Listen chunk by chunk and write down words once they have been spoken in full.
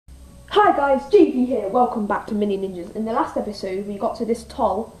Hi guys, GB here. Welcome back to Mini Ninjas. In the last episode, we got to this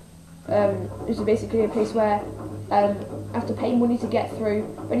toll. This is basically a place where I have to pay money to get through.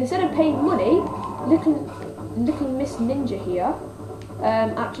 But instead of paying money, little Miss Ninja here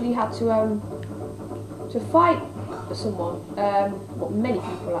actually had to fight someone. Well, many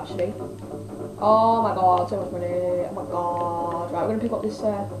people actually. Oh my god, so much money! Oh my god! Right, we're gonna pick up this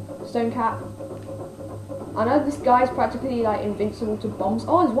stone cap. I know this guy's practically like invincible to bombs.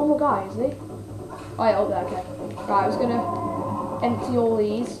 Oh, there's one more guy, isn't he? Oh yeah, up there, okay. Right, I was gonna empty all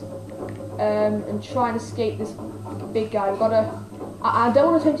these and try and escape this big guy. We've gotta... I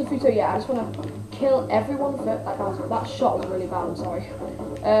don't want to turn to Futo yet, I just want to kill everyone first. That shot was really bad, I'm sorry.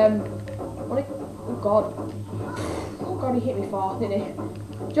 Oh god. Oh god, he hit me far, didn't he?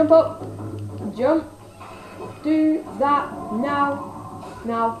 Jump up! Jump! Do that now!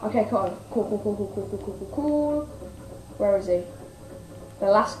 Now, okay, cool. Cool. Where is he? The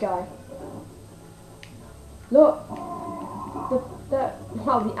last guy. Look!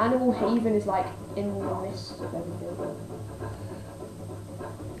 Wow, the animal haven is like in the midst of everything.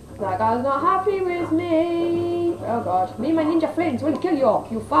 That guy's not happy with me! Oh god. Me and my ninja flames will kill you!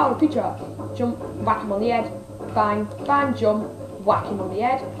 You foul creature! Jump, whack him on the head. Bang, bang, jump, whack him on the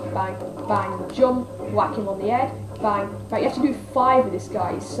head. Bang, bang, jump, whack him on the head. Bang. Right, you have to do 5 of this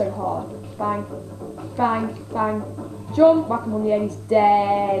guy, it's so hard. Bang, bang, bang, jump, whack him on the head, he's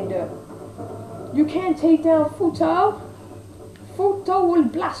dead. You can't take down Futo. Futo will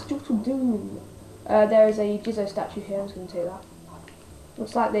blast you to doom. There is a Jizzo statue here, I'm just going to take that.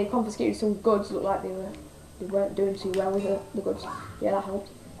 Looks like they confiscated some goods, looked like they weren't doing too well with the goods. Yeah, that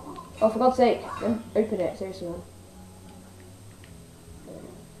helped. Oh, for God's sake, don't open it, seriously man.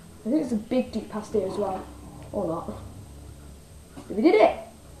 I think there's a big deep past here as well. Or not. We did it!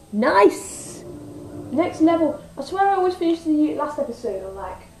 Nice! Next level. I swear I always finished the last episode on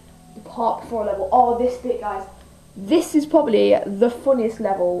like the part before level. Oh, this bit, guys. This is probably the funniest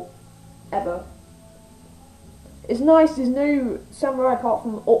level ever. It's nice, there's no samurai apart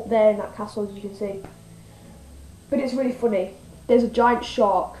from up there in that castle, as you can see. But it's really funny. There's a giant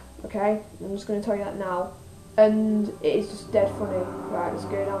shark, okay? I'm just going to tell you that now. And it is just dead funny. Right, let's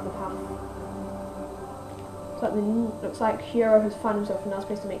go down the path. Looks like Hero has found himself a nice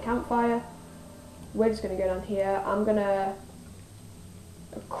place to make campfire. We're just going to go down here. I'm going to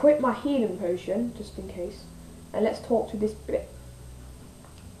equip my healing potion, just in case. And let's talk to this bit.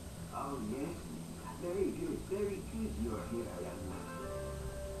 Oh yes, very good you are here, young man.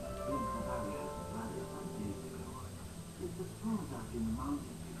 In Bavaria, some days ago, since the storms have been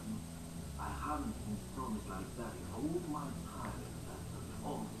mounting, I haven't seen storms like that in all my time. That's a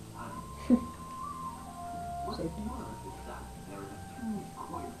long time. What's the word is that there is a huge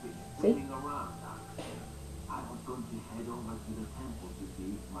koi fish swimming around now. I was going to head over to the temple to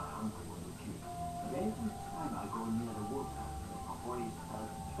see if my uncle was okay. But every time I go near the water, a koi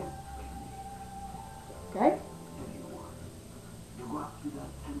starts pestering me. Okay. Tell you what, you go up to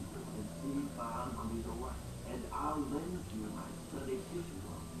that temple and see if my uncle is alright, and I'll lend you my sturdy fishing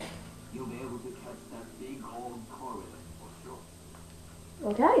rod. You'll be able to catch that big old koi for sure.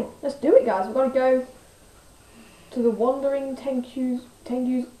 Okay, let's do it, guys. We've got to go to the Wandering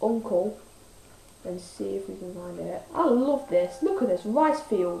Tengu's uncle and see if we can find it. I love this. Look at this. Rice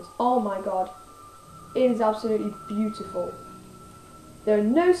fields. Oh my god. It is absolutely beautiful. There are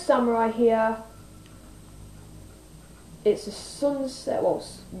no samurai here. It's a sunset, well,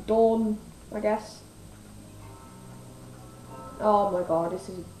 dawn, I guess. Oh my god, this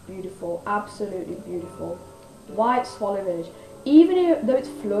is beautiful. Absolutely beautiful. White Swallow Village. Even though it's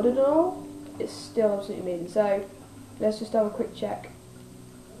flooded and all, it's still absolutely amazing. So, let's just have a quick check.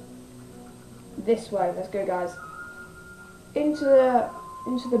 This way, let's go, guys. Into the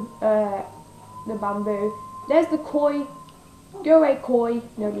bamboo. There's the koi. Go away, koi.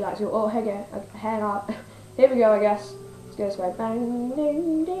 Nobody likes you. Oh, hang on. Here we go, I guess. Let's go this way. Bang,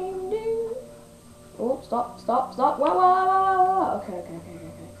 ding, ding, ding. Oh, stop. Wow. Okay.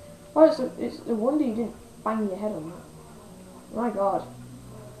 Oh, it's a wonder you didn't bang your head on that. My god.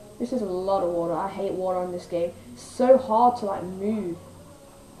 This is a lot of water. I hate water in this game. It's so hard to like move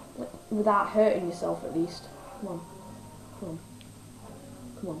without hurting yourself at least. Come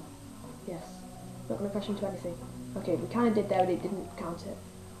on. Yes. Not gonna crash into anything. Okay, we kinda did there, but it didn't count it.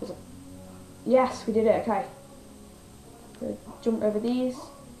 Yes, we did it, okay. Gonna jump over these.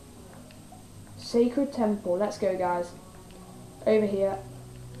 Sacred Temple. Let's go, guys. Over here.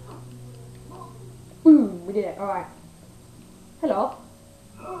 Boom, we did it. Alright. Hello.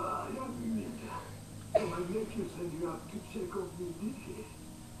 Young ninja. So my nephew sent you out to check on me, did he?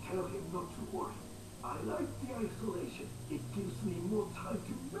 Tell him not to worry. I like the isolation. It gives me more time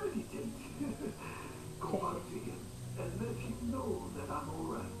to meditate.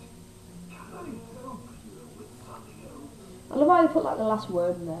 why they put like the last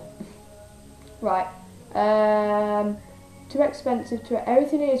word in there. Right. Too expensive.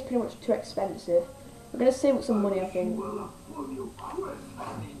 Everything here is pretty much too expensive. We're gonna save up some money, I think.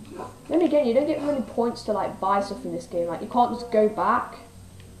 Then again, you don't get many points to like buy stuff in this game. Like you can't just go back.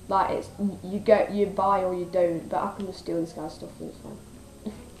 Like it's you buy or you don't. But I can just steal this guy's stuff and it's fine.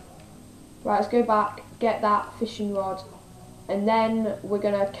 Right, let's go back, get that fishing rod, and then we're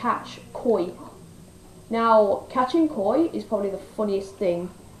gonna catch koi. Now, catching koi is probably the funniest thing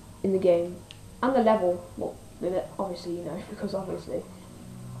in the game, and the level. Well, obviously you know because obviously.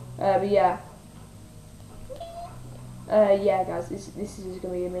 But yeah. Yeah, guys, this is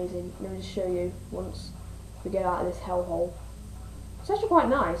gonna be amazing. Let me just show you once we get out of this hellhole. It's actually quite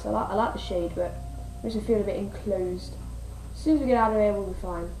nice. I like the shade, but it makes me feel a bit enclosed. As soon as we get out of here, we'll be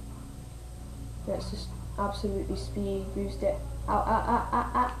fine. Let's just absolutely speed boost it. Ow, ow, ow,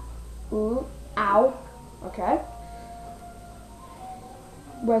 ow, ow. Ooh, ow. Okay.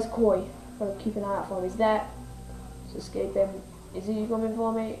 Where's Koi? Gotta keep an eye out for him. He's there. Let's escape him. Is he coming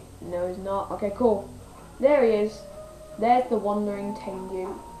for me? No, he's not. Okay, cool. There he is. There's the wandering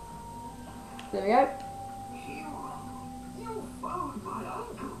Tengu. There we go. You found my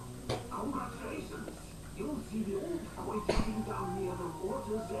uncle. Congratulations. You'll see the old koi sitting down near the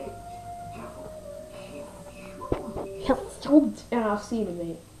water's edge. And I've seen him,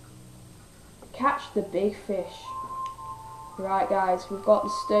 mate. Catch the big fish. Right, guys, we've got the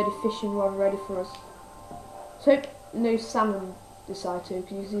sturdy fishing rod ready for us. So hope no salmon decide to,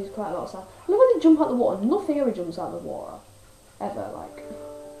 because there's quite a lot of salmon. I love when they jump out the water. Nothing ever jumps out of the water. Ever, like.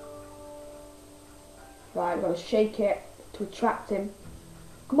 Right, we've got to shake it to attract him.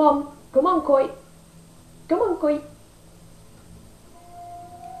 Come on, koi. Come on, koi.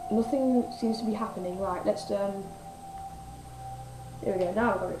 Nothing seems to be happening. Right, let's here we go.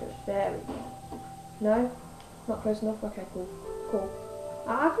 Now we've got to do it. There we go. No, not close enough. Okay, cool, cool.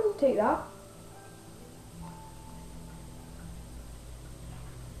 I can take that.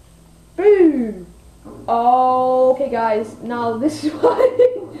 Boom. Oh, okay, guys. Now this is why.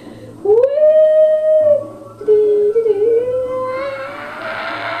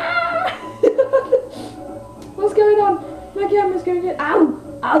 What's going on? My camera's going to. Ow!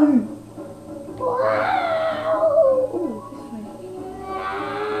 Ow!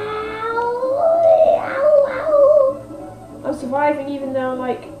 I'm surviving even though I'm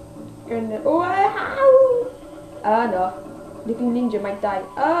like going to. Ah no. Little ninja might die.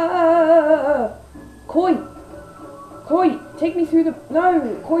 Koi! Koi! Take me through the.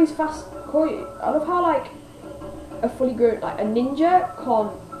 No! Koi's fast. Koi. I love how like a fully grown. Like a ninja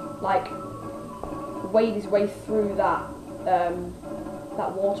can't like wade his way through that.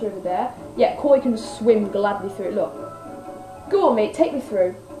 That water over there. Yeah, Koi can swim gladly through it. Look. Go on, mate. Take me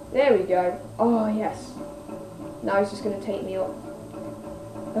through. There we go. Oh, yes. Now he's just going to take me up.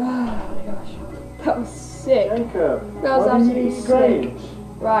 Oh, my gosh. That was sick. Jacob, that was absolutely sick.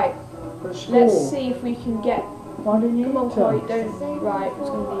 Right. Let's see if we can get... Why don't you Come on, Koi. Don't... Right, I'm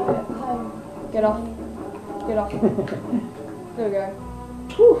just going to leave it. Get off. Get off. There we go.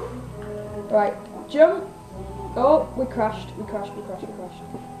 Whew. Right. Jump. Oh, we crashed. We crashed.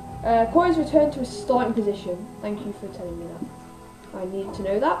 Koi's returned to his starting position. Thank you for telling me that. I need to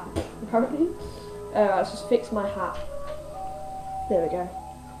know that, apparently. Let's just fix my hat. There we go.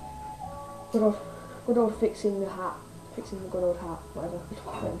 Good old fixing the hat. Fixing the good old hat. Whatever.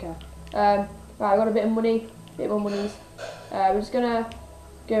 I don't care. Right, I got a bit of money. Bit more monies. We're just gonna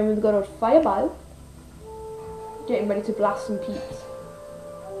go in with the good old fireball. Getting ready to blast some peeps.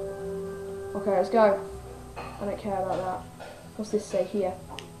 Okay, let's go. I don't care about that. What's this say here?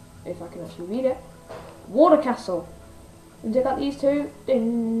 If I can actually read it. Water castle. And check out these two.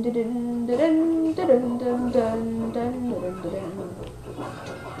 Dun, dun, dun, dun, dun, dun, dun, dun, dun, dun, dun.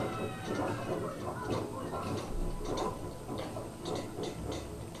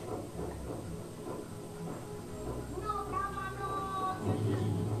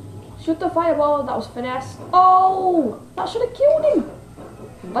 Shoot the fireball. That was finesse. Oh, that should have killed him.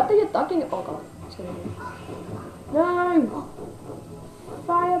 What are you talking? Oh god. No!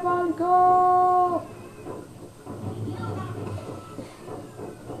 Fireball, go!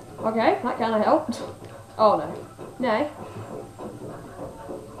 Okay, that kind of helped. Oh no. No.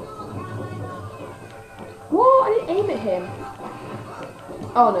 What? I didn't aim at him.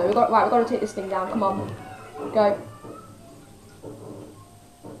 Oh no, we've got to take this thing down. Come on. Go.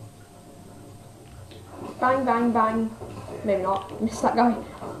 Bang, bang, bang. Maybe not. Missed that guy.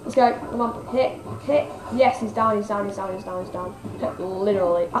 Let's go. Come on. Hit. Hit. Yes, he's down.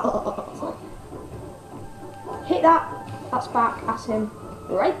 Literally. Hit that. That's back. That's him.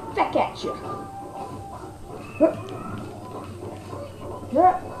 Right back at you.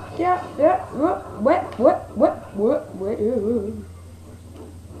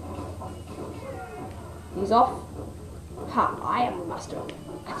 He's off. Ha! I am the master.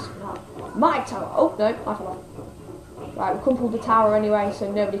 That's not my tower. Oh no, I fell off. Right, we crumpled the tower anyway,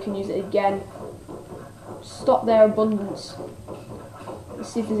 so nobody can use it again. Stop their abundance. Let's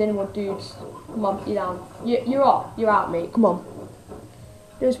see if there's any more dudes. Come on, you're down. You're off. You're out, mate. Come on.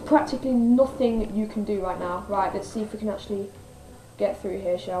 There's practically nothing you can do right now. Right, let's see if we can actually get through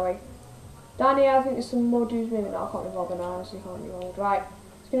here, shall we? Down here, I think there's some more dudes. Maybe not. I can't revolve now. Honestly, can't revolve. Right,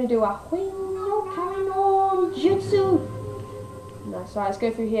 it's gonna do a Huinyo Kainon Jutsu. Nice. Right, let's go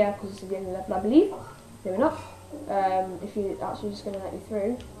through here because this is the end of the level, I believe. Maybe not. If you're actually just gonna let me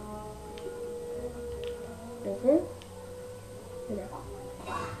through. Go through. There you go.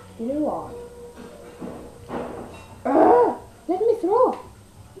 You know what? Let me through.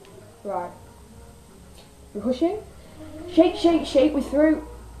 Right. We're pushing. Shake, shake, shake. We're through.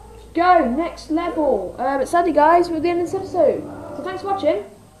 Go. Next level. But sadly, guys, we're at the end of this episode. So thanks for watching.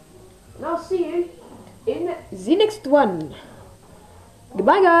 And I'll see you in the next one.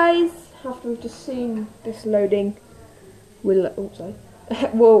 Goodbye, guys. After we've just seen this loading, we'll. Oh, sorry.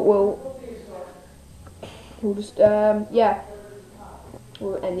 We'll just. Yeah.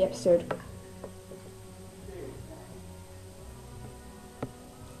 We'll end the episode.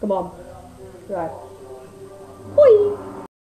 Come on. Right. Whee!